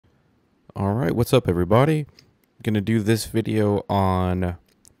Alright, what's up everybody? I'm going to do this video on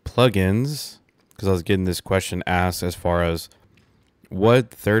plugins because I was getting this question asked as far as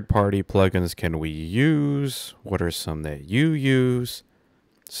what third-party plugins can we use? What are some that you use?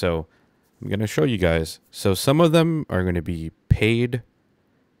 So I'm going to show you guys. So some of them are going to be paid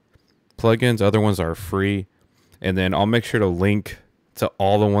plugins, other ones are free, and then I'll make sure to link to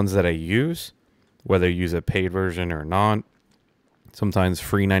all the ones that I use, whether you use a paid version or not. Sometimes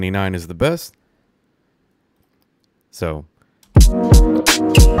free 99 is the best. So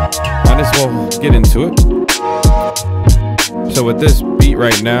might as well get into it. So with this beat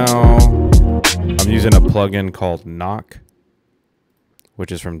right now, I'm using a plugin called Knock,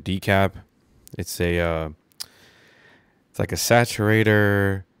 which is from Decap. It's a it's like a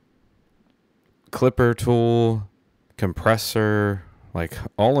saturator, clipper tool, compressor, like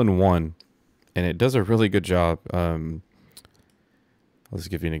all in one, and it does a really good job. Let's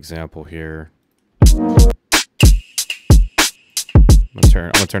give you an example here. I'm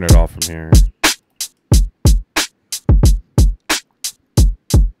gonna turn it off from here.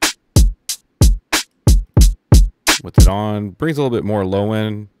 With it on, brings a little bit more low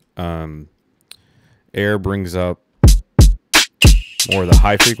end. Air brings up more of the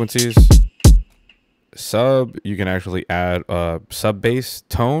high frequencies. Sub, you can actually add a sub bass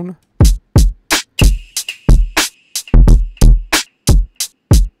tone.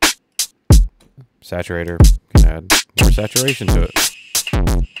 Saturator, can add more saturation to it,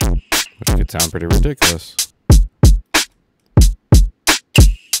 which could sound pretty ridiculous.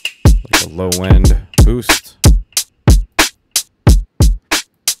 Like a low end boost.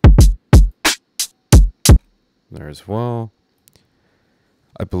 There as well.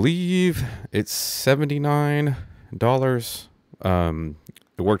 I believe it's $79.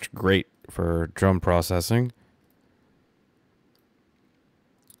 It worked great for drum processing.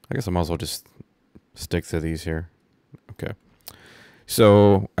 I guess I might as well just stick to these here. Okay.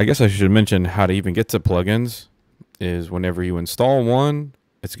 So I guess I should mention how to even get to plugins is whenever you install one,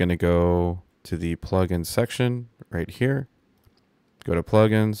 it's going to go to the plugins section right here. Go to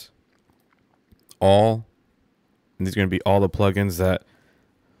plugins, all, and these are going to be all the plugins that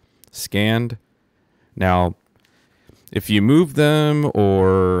scanned. Now, if you move them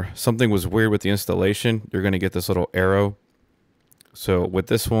or something was weird with the installation, you're going to get this little arrow. So with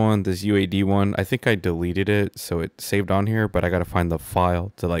this one, this UAD one, I think I deleted it, so it saved on here, but I got to find the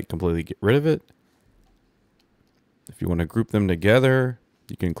file to like completely get rid of it. If you want to group them together,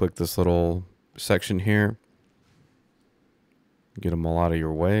 you can click this little section here. Get them all out of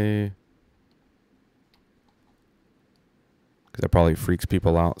your way. Because that probably freaks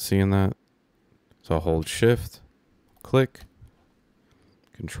people out seeing that. So I'll hold Shift, click,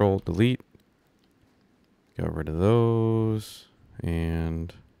 Control, Delete. Get rid of those.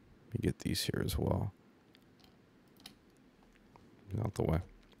 And let me get these here as well. Out the way.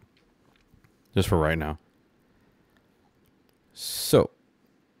 Just for right now. So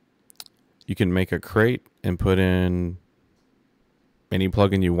you can make a crate and put in any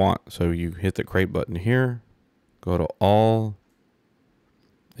plugin you want. So you hit the crate button here, go to all,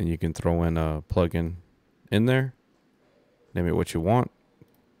 and you can throw in a plugin in there. Name it what you want.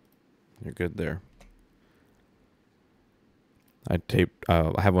 You're good there. I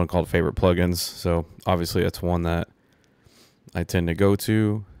have one called Favorite Plugins, so obviously that's one that I tend to go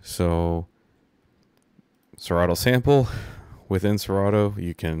to. So Serato Sample, within Serato,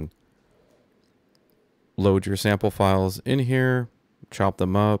 you can load your sample files in here, chop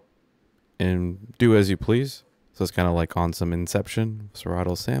them up, and do as you please. So it's kind of like on some Inception,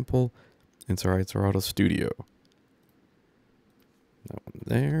 Serato Sample, and Serato Studio. That one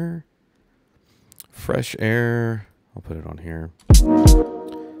there. Fresh Air. I'll put it on here.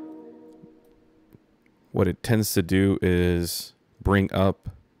 What it tends to do is bring up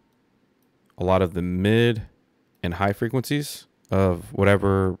a lot of the mid and high frequencies of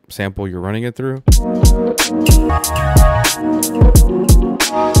whatever sample you're running it through.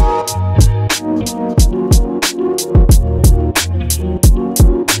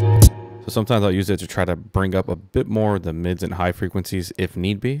 So sometimes I'll use it to try to bring up a bit more of the mids and high frequencies if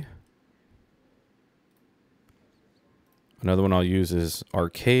need be. Another one I'll use is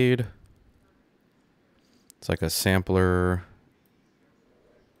Arcade. It's like a sampler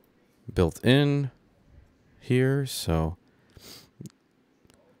built in here. So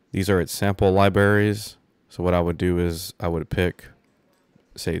these are its sample libraries. So what I would do is I would pick,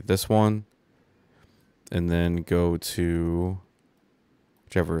 say, this one, and then go to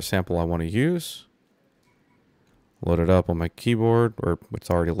whichever sample I want to use. Load it up on my keyboard, or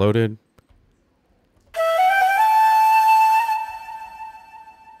it's already loaded.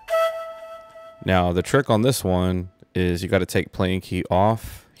 Now the trick on this one is you got to take playing key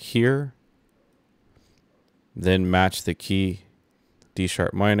off here, then match the key D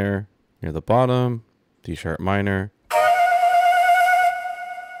sharp minor near the bottom, D sharp minor,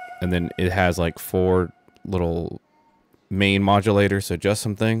 and then it has like 4 little main modulators to adjust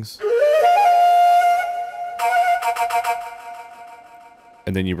some things.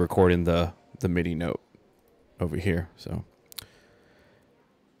 And then you record in the MIDI note over here. So,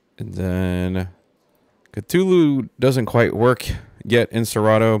 and then Cthulhu doesn't quite work yet in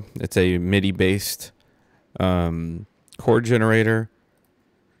Serato. It's a MIDI based chord generator.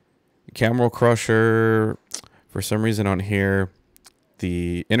 CamelCrusher, for some reason on here,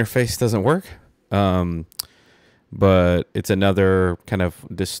 the interface doesn't work. But it's another kind of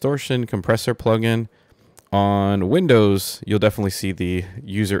distortion compressor plugin. On Windows, you'll definitely see the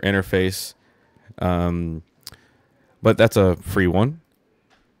user interface. But that's a free one.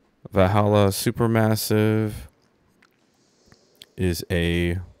 Valhalla Supermassive is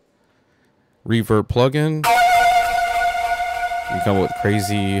a reverb plugin. You come with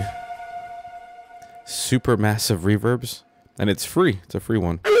crazy supermassive reverbs, and it's free. It's a free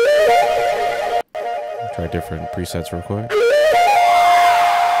one. Try different presets real quick.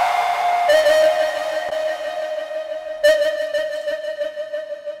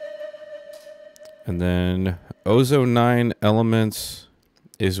 And then Ozone 9 Elements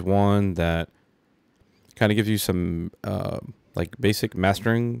is one that kind of gives you some like basic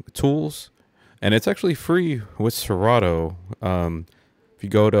mastering tools, and it's actually free with Serato. If you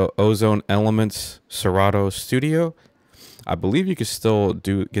go to Ozone Elements Serato Studio, I believe you can still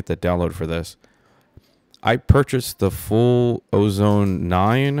get the download for this. I purchased the full Ozone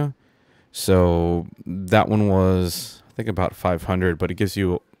 9, so that one was, I think, about 500, but it gives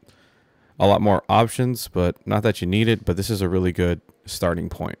you a lot more options, but not that you need it, but this is a really good starting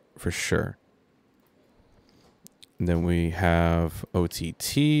point for sure. And then we have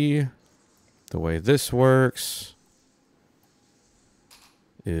OTT. The way this works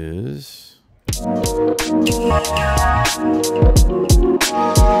is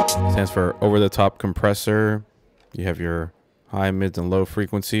stands for over the top compressor. You have your high, mids, and low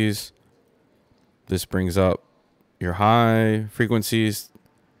frequencies. This brings up your high frequencies.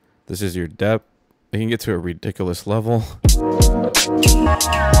 This is your depth. You can get to a ridiculous level. So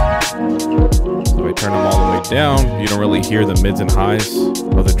I turn them all the way down. You don't really hear the mids and highs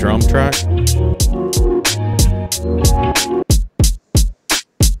of the drum track.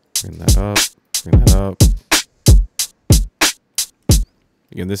 Bring that up. Bring that up.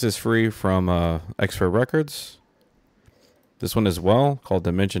 Again, this is free from Xfer Records. This one as well, called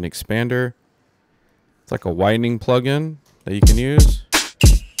Dimension Expander. It's like a widening plugin that you can use.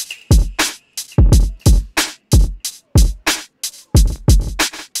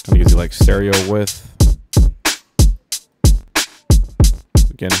 Kind of gives you like stereo width.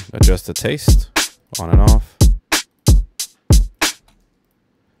 Again, adjust the taste on and off.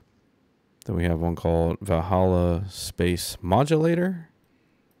 Then we have one called Valhalla Space Modulator.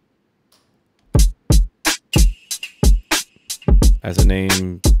 As the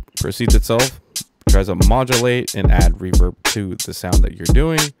name precedes itself, tries to modulate and add reverb to the sound that you're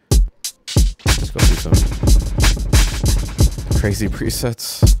doing. Let's go through some crazy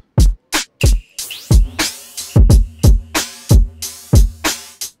presets.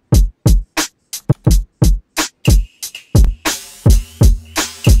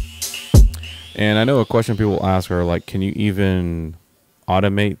 And I know a question people ask are like, can you even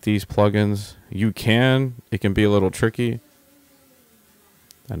automate these plugins? You can. It can be a little tricky.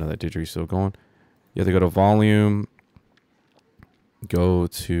 I know that didgeridoo's still going. You have to go to volume. Go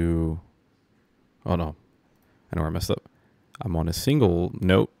to... Oh, no. I know where I messed up. I'm on a single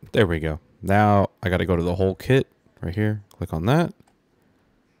note. There we go. Now I got to go to the whole kit right here. Click on that.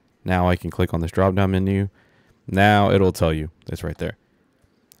 Now I can click on this drop-down menu. Now it'll tell you. It's right there.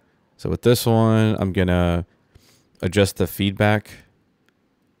 So with this one, I'm going to adjust the feedback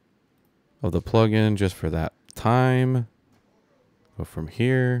of the plugin just for that time. Go from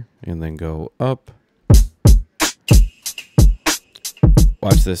here and then go up.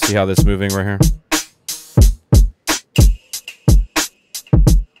 Watch this. See how this is moving right here?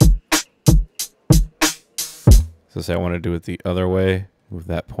 So say I want to do it the other way. Move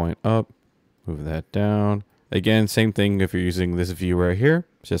that point up. Move that down. Again, same thing if you're using this view right here.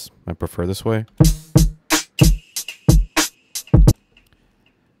 It's just I prefer this way.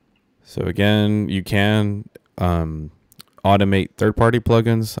 So again, you can automate third-party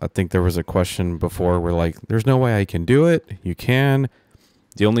plugins. I think there was a question before where like, there's no way I can do it. You can.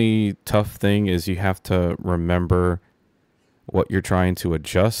 The only tough thing is you have to remember what you're trying to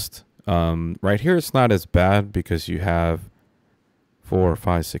adjust. Right here, it's not as bad because you have 4,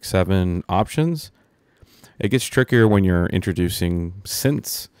 5, 6, 7 options. It gets trickier when you're introducing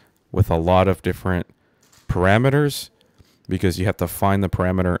synths with a lot of different parameters because you have to find the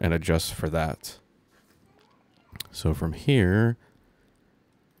parameter and adjust for that. So from here,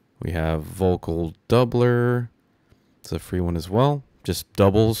 we have Vocal Doubler. It's a free one as well. Just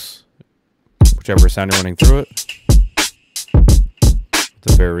doubles whichever sound you're running through it.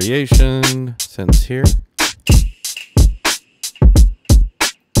 The variation synths here.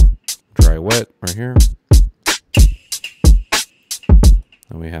 Dry wet right here.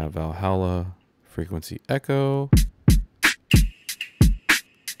 Then we have Valhalla Frequency Echo.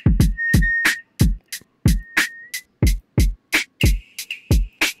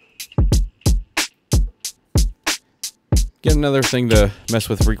 Get another thing to mess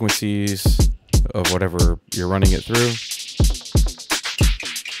with frequencies of whatever you're running it through.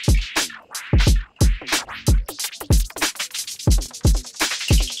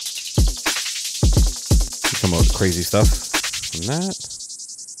 Come up with crazy stuff from that.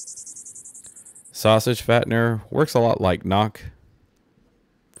 Sausage Fattener works a lot like Knock.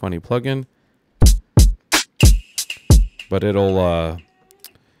 Funny plugin. But it'll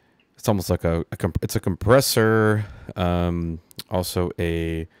it's almost like it's a compressor, also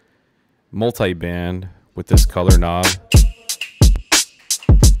a multi-band with this color knob.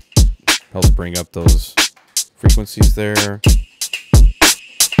 Helps bring up those frequencies there.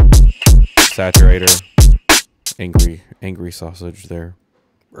 Saturator, angry sausage there.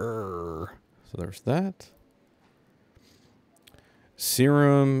 So there's that.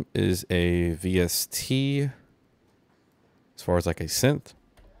 Serum is a VST as far as like a synth.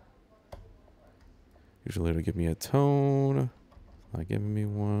 Usually it'll give me a tone. Not giving me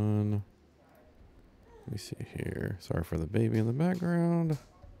one. Let me see here. Sorry for the baby in the background.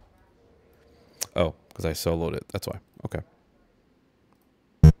 Oh, because I soloed it. That's why. Okay.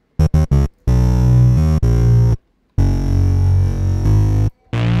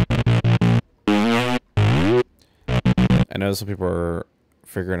 I know some people are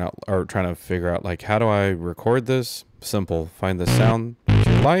figuring out or trying to figure out like, how do I record this? Simple. Find the sound that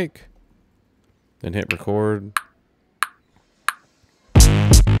you like. Then hit record.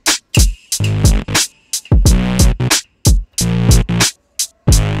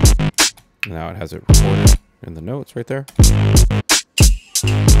 Now it has it recorded in the notes right there.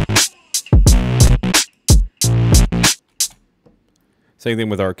 Same thing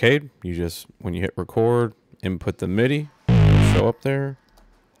with arcade. You just, when you hit record, input the MIDI, it'll show up there.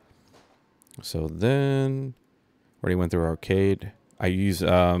 So then, already went through arcade. I use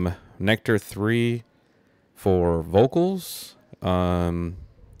Nectar 3 for vocals. Let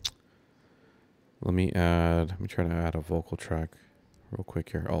me try to add a vocal track real quick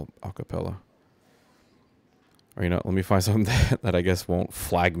here. Oh, acapella. Or you know, let me find something that I guess won't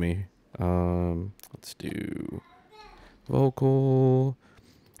flag me. Let's do vocal.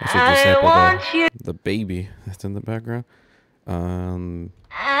 I should just sample the baby that's in the background. I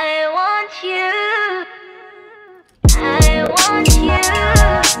want you. I want you.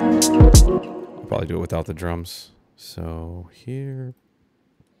 I'll probably do it without the drums. So here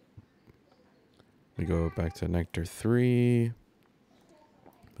we go back to Nectar 3.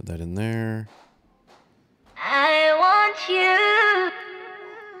 Put that in there. I want you.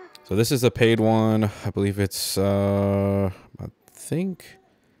 So this is a paid one. I believe it's I think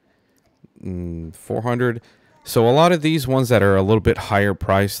 400. So a lot of these ones that are a little bit higher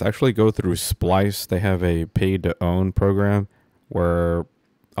priced actually go through Splice. They have a pay to own program where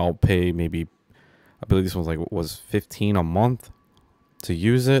I'll pay maybe, I believe this one's like, what was 15 a month to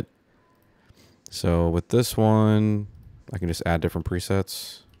use it. So with this one, I can just add different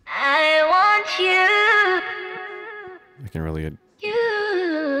presets. I want you. I can really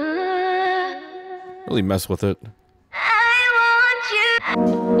mess with it. I want you.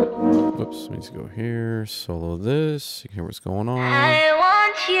 Whoops, let me just go here, solo this. You can hear what's going on. I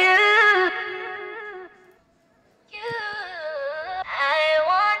want you. I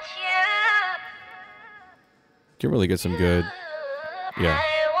want you. You can really get some good, yeah,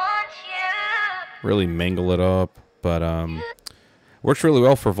 I want you. really mangle it up. But works really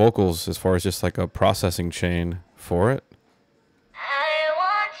well for vocals as far as just like a processing chain for it. I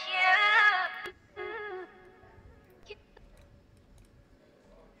want you.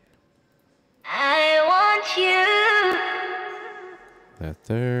 I want you. That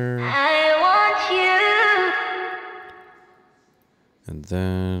there. I want you. And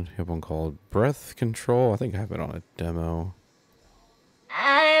then we have one called Breath Control. I think I have it on a demo.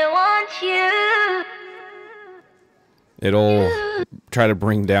 I want you. It'll try to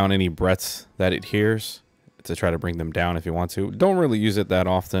bring down any breaths that it hears to try to bring them down if you want to. Don't really use it that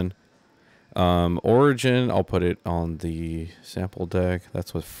often. Origin, I'll put it on the sample deck.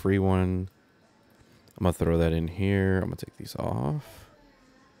 That's a free one. I'm going to throw that in here. I'm going to take these off.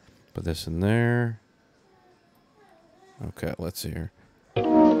 Put this in there. Okay, let's see here.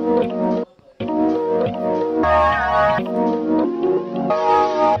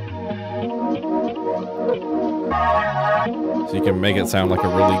 So you can make it sound like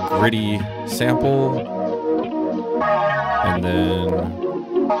a really gritty sample. And then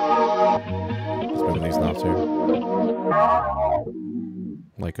let's move these knobs here.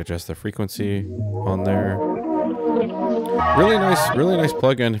 Like adjust the frequency on there. Really nice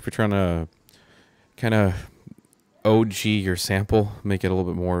plugin if you're trying to kind of OG your sample, make it a little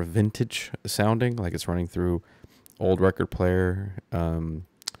bit more vintage sounding, like it's running through old record player.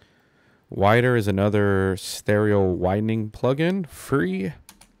 Wider is another stereo widening plugin, free.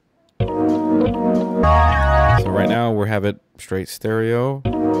 So right now we have it straight stereo.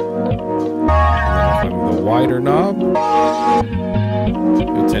 And then if I'm the wider knob,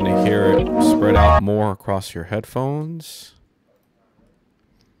 you'll tend to hear it spread out more across your headphones.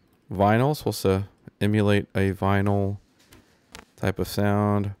 Vinyl, supposed to emulate a vinyl type of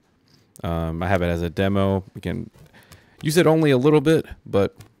sound. I have it as a demo. We can use it only a little bit,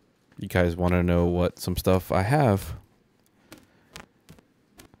 but you guys want to know what some stuff I have.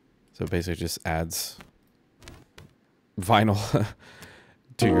 So basically just adds vinyl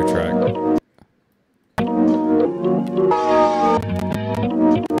to your track.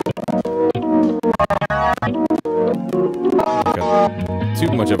 Got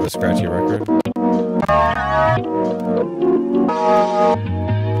too much of a scratchy record.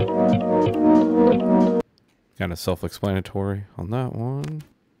 Kind of self-explanatory on that one.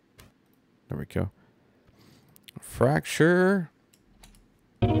 There we go. Fracture.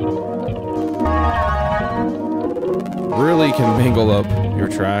 Really can mingle up your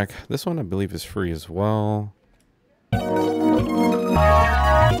track. This one I believe is free as well.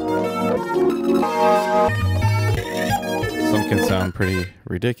 Some can sound pretty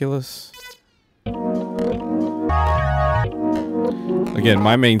ridiculous. Again,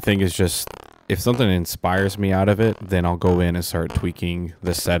 my main thing is just if something inspires me out of it, then I'll go in and start tweaking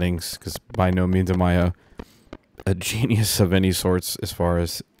the settings, because by no means am I a genius of any sorts as far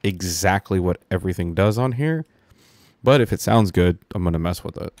as exactly what everything does on here. But if it sounds good, I'm going to mess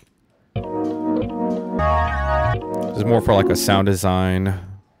with it. This is more for like a sound design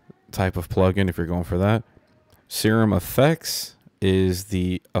type of plugin if you're going for that. Serum Fx is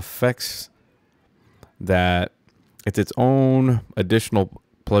the effects that it's its own additional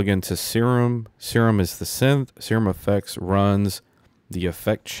plugin to Serum. Serum is the synth. Serum Fx runs the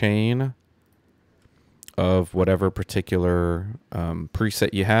effect chain of whatever particular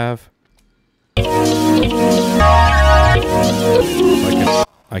preset you have.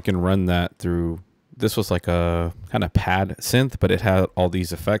 I can run that through. This was like a kind of pad synth, but it had all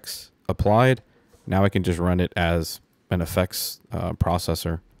these effects applied. Now I can just run it as an effects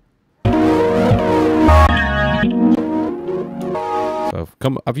processor. So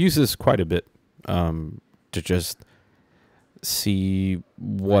I've used this quite a bit to just see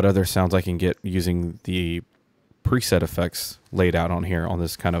what other sounds I can get using the preset effects laid out on here on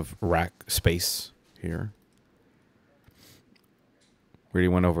this kind of rack space here. We already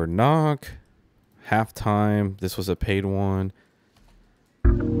went over knock, halftime. This was a paid one.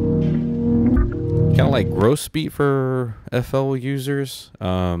 Kind of like gross beat for FL users.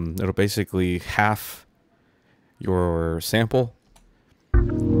 It'll basically half your sample.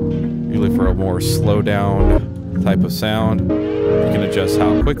 Usually for a more slow down type of sound. You can adjust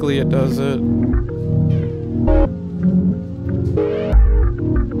how quickly it does it.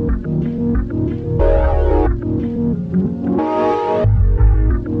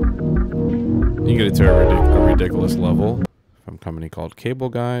 You get it to a ridiculous level from a company called Cable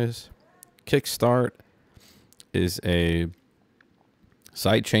Guys. Kickstart is a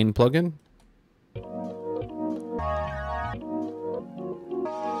sidechain plugin.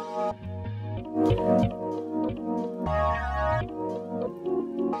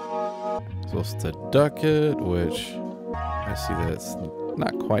 Supposed to duck it, which I see that it's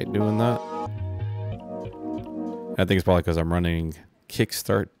not quite doing that. I think it's probably because I'm running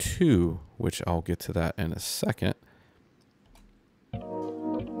Kickstart 2, which I'll get to that in a second.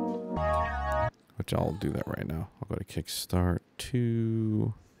 Which I'll do that right now. I'll go to Kickstart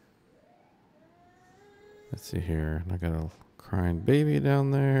 2. Let's see here. I got a crying baby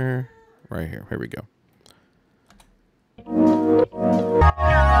down there. Right here. Here we go.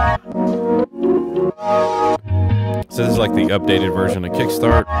 It's this is like the updated version of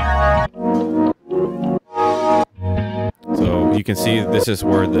Kickstart. So you can see this is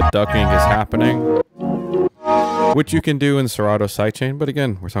where the ducking is happening, which you can do in Serato sidechain. But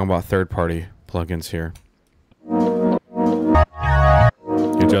again, we're talking about third-party plugins here. You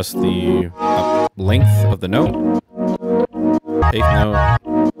adjust the length of the note, eighth note,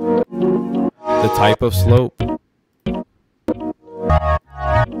 the type of slope.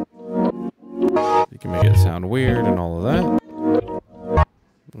 You can make it sound weird and all of that.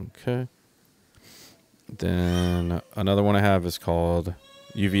 Okay. Then another one I have is called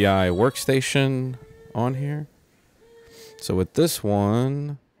UVI Workstation on here. So with this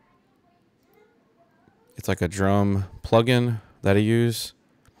one, it's like a drum plugin that I use.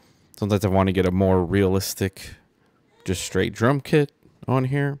 Sometimes I want to get a more realistic, just straight drum kit on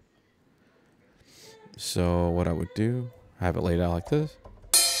here. So what I would do, I have it laid out like this.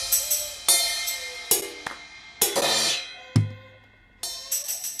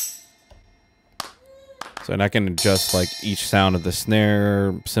 So, and I can adjust like each sound of the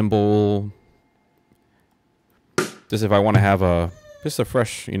snare, cymbal. Just if I want to have just a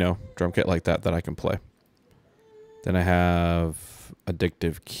fresh, you know, drum kit like that I can play. Then I have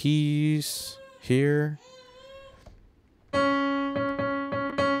Addictive Keys here. Really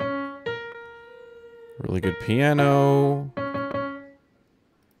good piano. I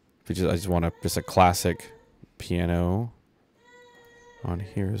just want just a classic piano on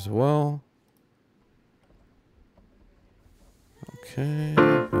here as well. Okay,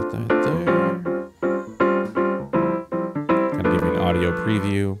 got that there. Kind of give you an audio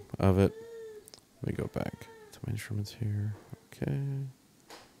preview of it. Let me go back to my instruments here. Okay.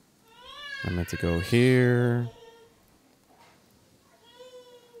 I meant to go here.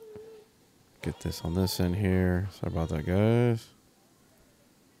 Get this on this end here. Sorry about that, guys.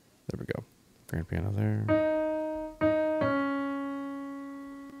 There we go. Grand piano there.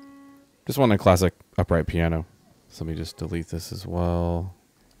 Just want a classic upright piano. So let me just delete this as well.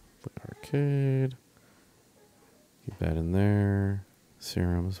 Arcade. Keep that in there.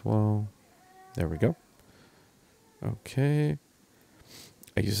 Serum as well. There we go. Okay.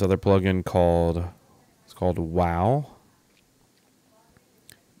 I use this other plugin called Wow.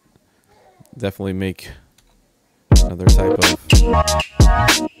 Definitely make another type of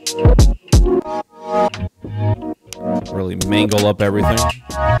really mangle up everything.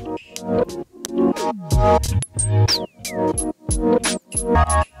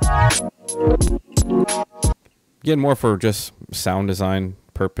 Again, more for just sound design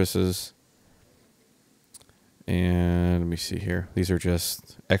purposes. And let me see here. These are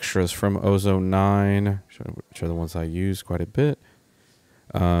just extras from Ozone 9, which are the ones I use quite a bit.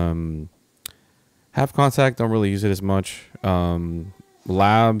 Have Contact, don't really use it as much.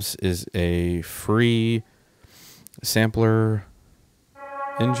 Labs is a free sampler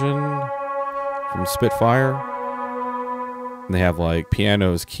engine from Spitfire. And they have like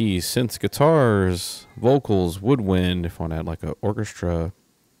pianos, keys, synths, guitars, vocals, woodwind. If I want to add like an orchestra,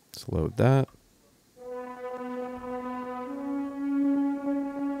 let's load that.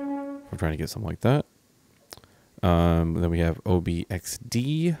 I'm trying to get something like that. Then we have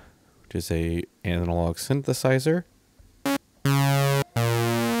OBXD, which is a analog synthesizer. Look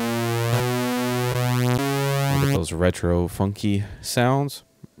at those retro funky sounds.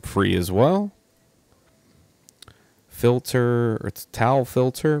 Free as well. Filter, or it's Tal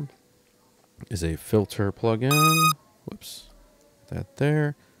Filter, is a filter plugin. Whoops. That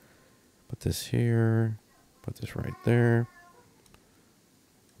there. Put this here. Put this right there.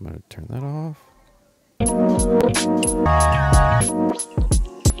 I'm going to turn that off.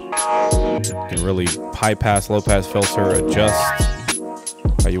 You can really high pass, low pass filter, adjust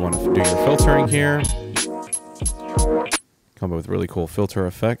how you want to do your filtering here. Come up with really cool filter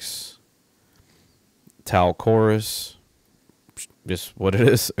effects. Tal Chorus, just what it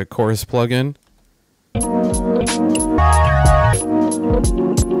is, a chorus plugin.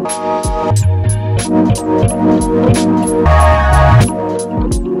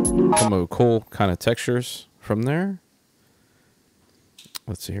 Some of cool kind of textures from there.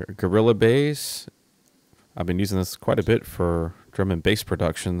 Let's see here, Gorilla Bass. I've been using this quite a bit for drum and bass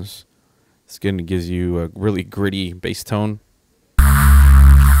productions. This again gives you a really gritty bass tone.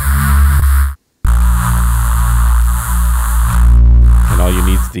 All you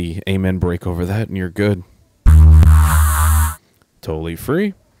need is the amen break over that and you're good. Totally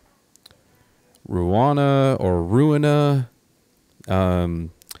free. Ruina or Ruina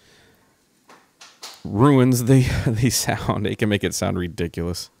ruins the sound. It can make it sound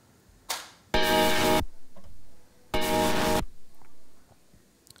ridiculous.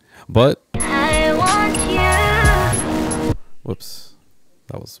 But I want you. Whoops.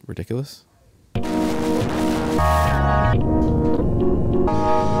 That was ridiculous. I'll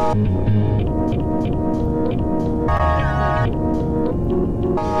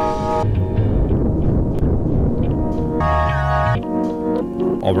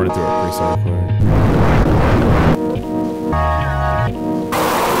run it through a preset real quick.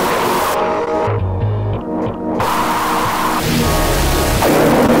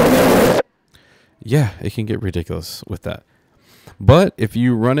 Yeah, it can get ridiculous with that. But if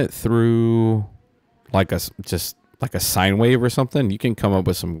you run it through like just like a sine wave or something, you can come up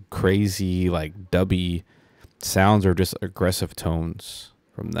with some crazy like dubby sounds or just aggressive tones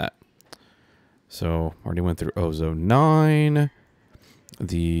from that. So already went through Ozone 9.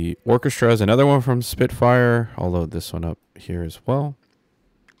 The Orchestra is another one from Spitfire. I'll load this one up here as well.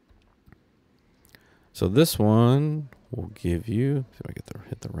 So this one will give you, see if I get to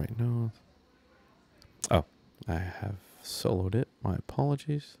hit the right note. Oh, I have soloed it. My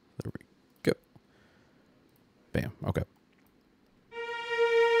apologies. There we go. Bam. Okay.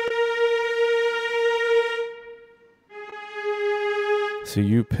 So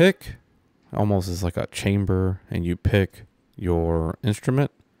you pick almost as like a chamber, and you pick your instrument.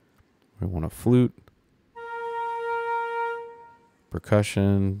 We want a flute,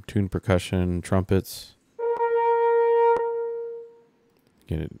 percussion, tuned percussion, trumpets.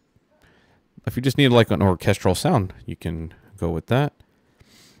 Get it. If you just need like an orchestral sound, you can go with that.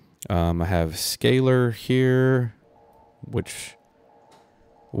 I have scalar here, which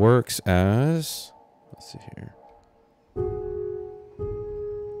works as, let's see here,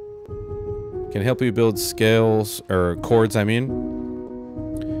 can help you build scales or chords, I mean.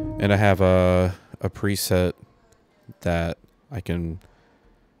 And I have a preset that I can,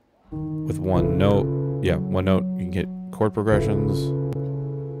 with one note, one note, you can get chord progressions.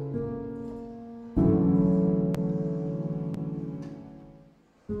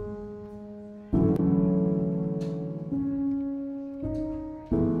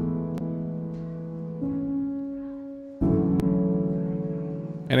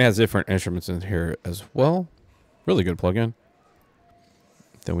 And it has different instruments in here as well. Really good plugin.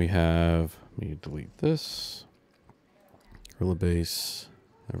 Then we have, let me delete this. Gorilla Bass.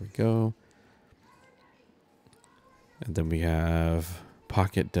 There we go. And then we have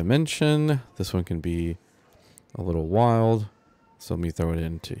Pocket Dimension. This one can be a little wild. So let me throw it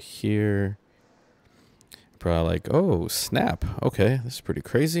into here. Probably like, oh, snap. Okay, this is pretty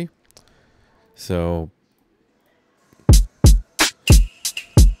crazy. So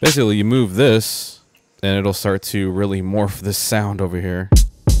basically, you move this, and it'll start to really morph this sound over here.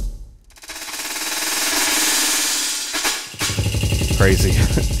 Crazy.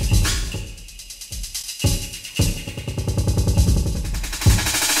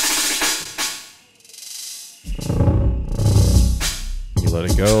 You let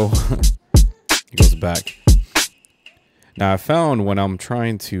it go. It goes back. Now, I found when I'm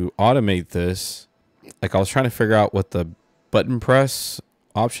trying to automate this, like I was trying to figure out what the button press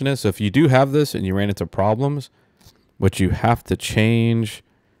option is. So if you do have this and you ran into problems, what you have to change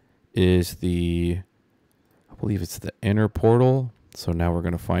is I believe it's the inner portal. So now we're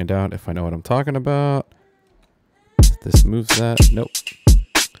going to find out if I know what I'm talking about. This moves that. Nope.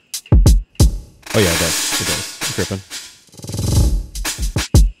 Oh yeah, it does. It does. I'm tripping.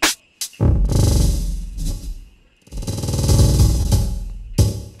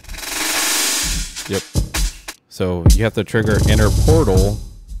 Yep. So you have to trigger inner portal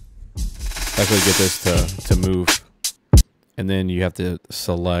to actually get this to move. And then you have to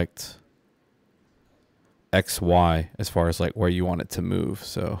select X, Y as far as like where you want it to move.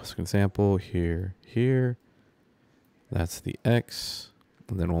 So it's an example here, here. That's the X.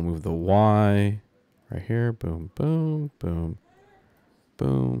 And then we'll move the Y right here. Boom, boom, boom,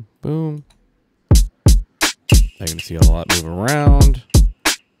 boom, boom. You're going to see a lot move around.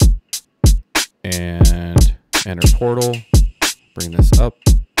 And enter portal. Bring this up.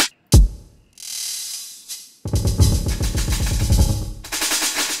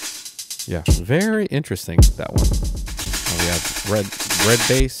 Yeah, very interesting, that one. We have red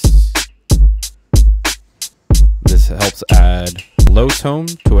bass. This helps add low tone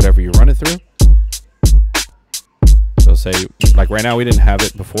to whatever you run it through. So say, like right now we didn't have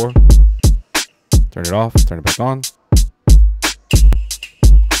it before. Turn it off, turn it back on.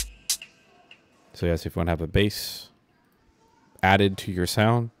 So yes, if you want to have a bass added to your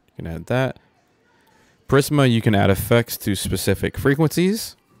sound, you can add that. Prisma, you can add effects to specific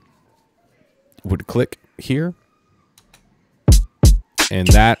frequencies. Would click here, and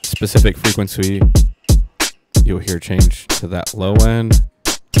that specific frequency you'll hear change to that low end.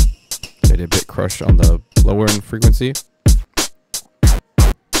 I did a bit crush on the lower end frequency.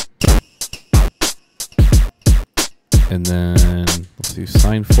 And then let's do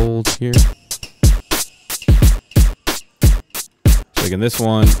sine fold here. So again, this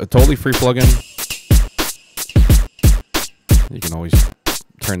one, a totally free plugin. You can always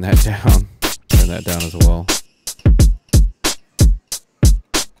turn that down as well.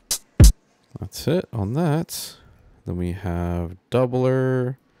 That's it on that. Then we have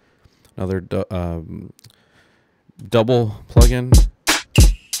Doubler, another double plugin.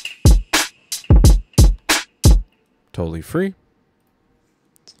 Totally free.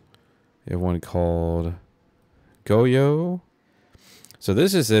 We have one called Goyo. So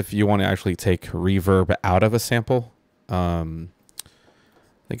this is if you want to actually take reverb out of a sample. I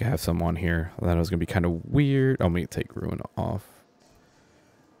think I have some on here. I thought it was going to be kind of weird. Oh, let me take Ruina off.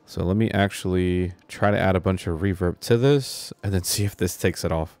 So let me actually try to add a bunch of reverb to this and then see if this takes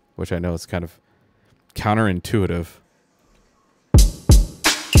it off, which I know is kind of counterintuitive.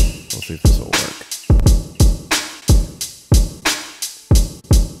 We'll see if this will work.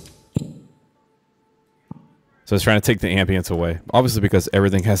 So it's trying to take the ambience away. Obviously, because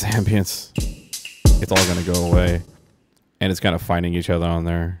everything has ambience, it's all going to go away. And it's kind of finding each other on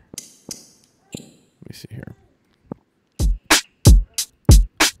there. Let me see here.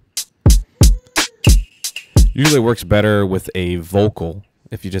 Usually it works better with a vocal.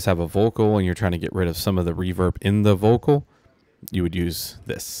 If you just have a vocal and you're trying to get rid of some of the reverb in the vocal, you would use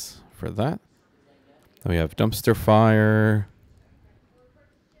this for that. Then we have Dumpster Fire.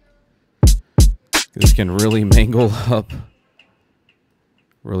 This can really mangle up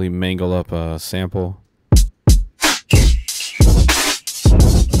a sample.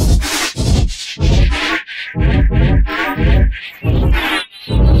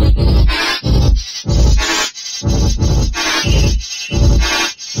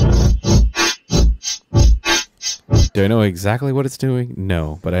 Do I know exactly what it's doing?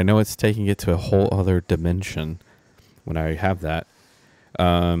 No, but I know it's taking it to a whole other dimension when I have that.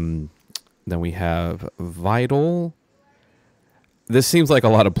 Then we have Vital. This seems like a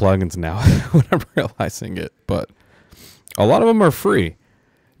lot of plugins now when I'm realizing it, but a lot of them are free.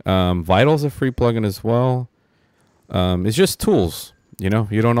 Vital's a free plugin as well. It's just tools. You know,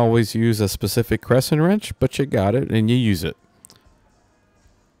 you don't always use a specific crescent wrench, but you got it and you use it.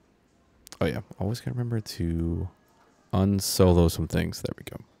 Oh yeah, always gotta remember to unsolo some things. There we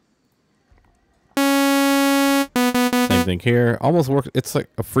go. Same thing here. Almost works. It's like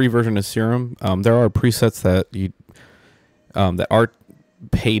a free version of Serum. There are presets that you that are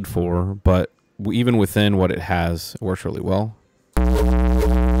paid for, but even within what it has, it works really well.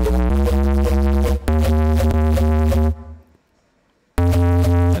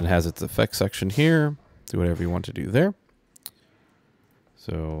 And it has its effects section here. Do whatever you want to do there.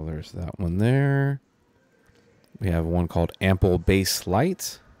 So there's that one there. We have one called Ample Bass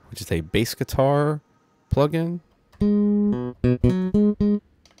Light, which is a bass guitar plugin. So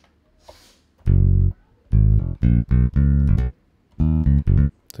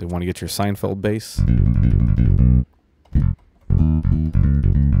you want to get your Seinfeld bass.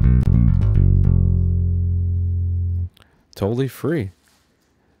 Totally free.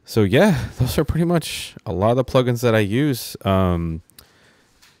 So yeah, those are pretty much a lot of the plugins that I use.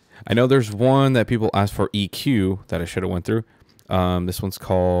 I know there's one that people ask for EQ that I should have went through. This one's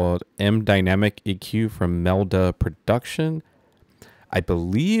called Melda Dynamic EQ from Melda Production. I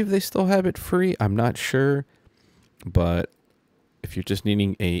believe they still have it free. I'm not sure. But if you're just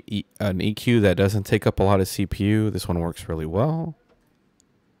needing an EQ that doesn't take up a lot of CPU, this one works really well.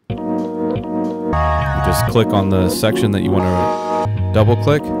 You just click on the section that you want to double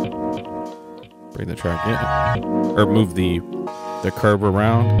click. Bring the track in. Or move the curve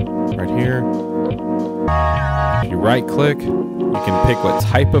around right here. If you right click, you can pick what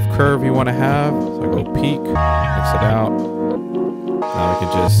type of curve you want to have. So I go peak, exit out. Now I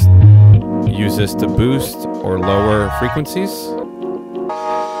can just use this to boost or lower frequencies.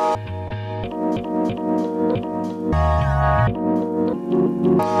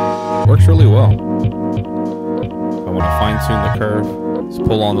 Works really well. If I want to fine tune the curve, just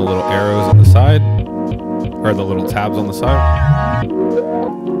pull on the little arrows on the side, or the little tabs on the side.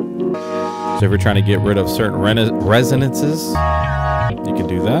 So if you're trying to get rid of certain resonances, you can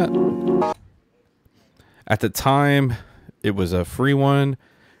do that. At the time, it was a free one.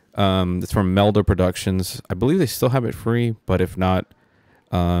 It's from Melda Productions. I believe they still have it free, but if not,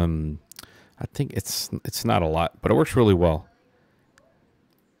 I think it's not a lot, but it works really well.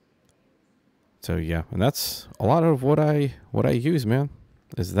 So yeah, and that's a lot of what I use, man.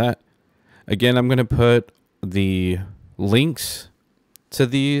 Is that, again, I'm gonna put the links to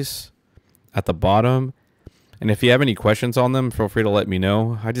these at the bottom, and if you have any questions on them, feel free to let me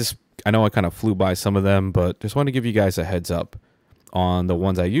know. I just I know I kind of flew by some of them, but just want to give you guys a heads up on the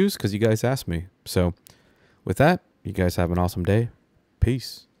ones I use because you guys asked me. So with that, you guys have an awesome day.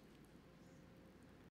 Peace.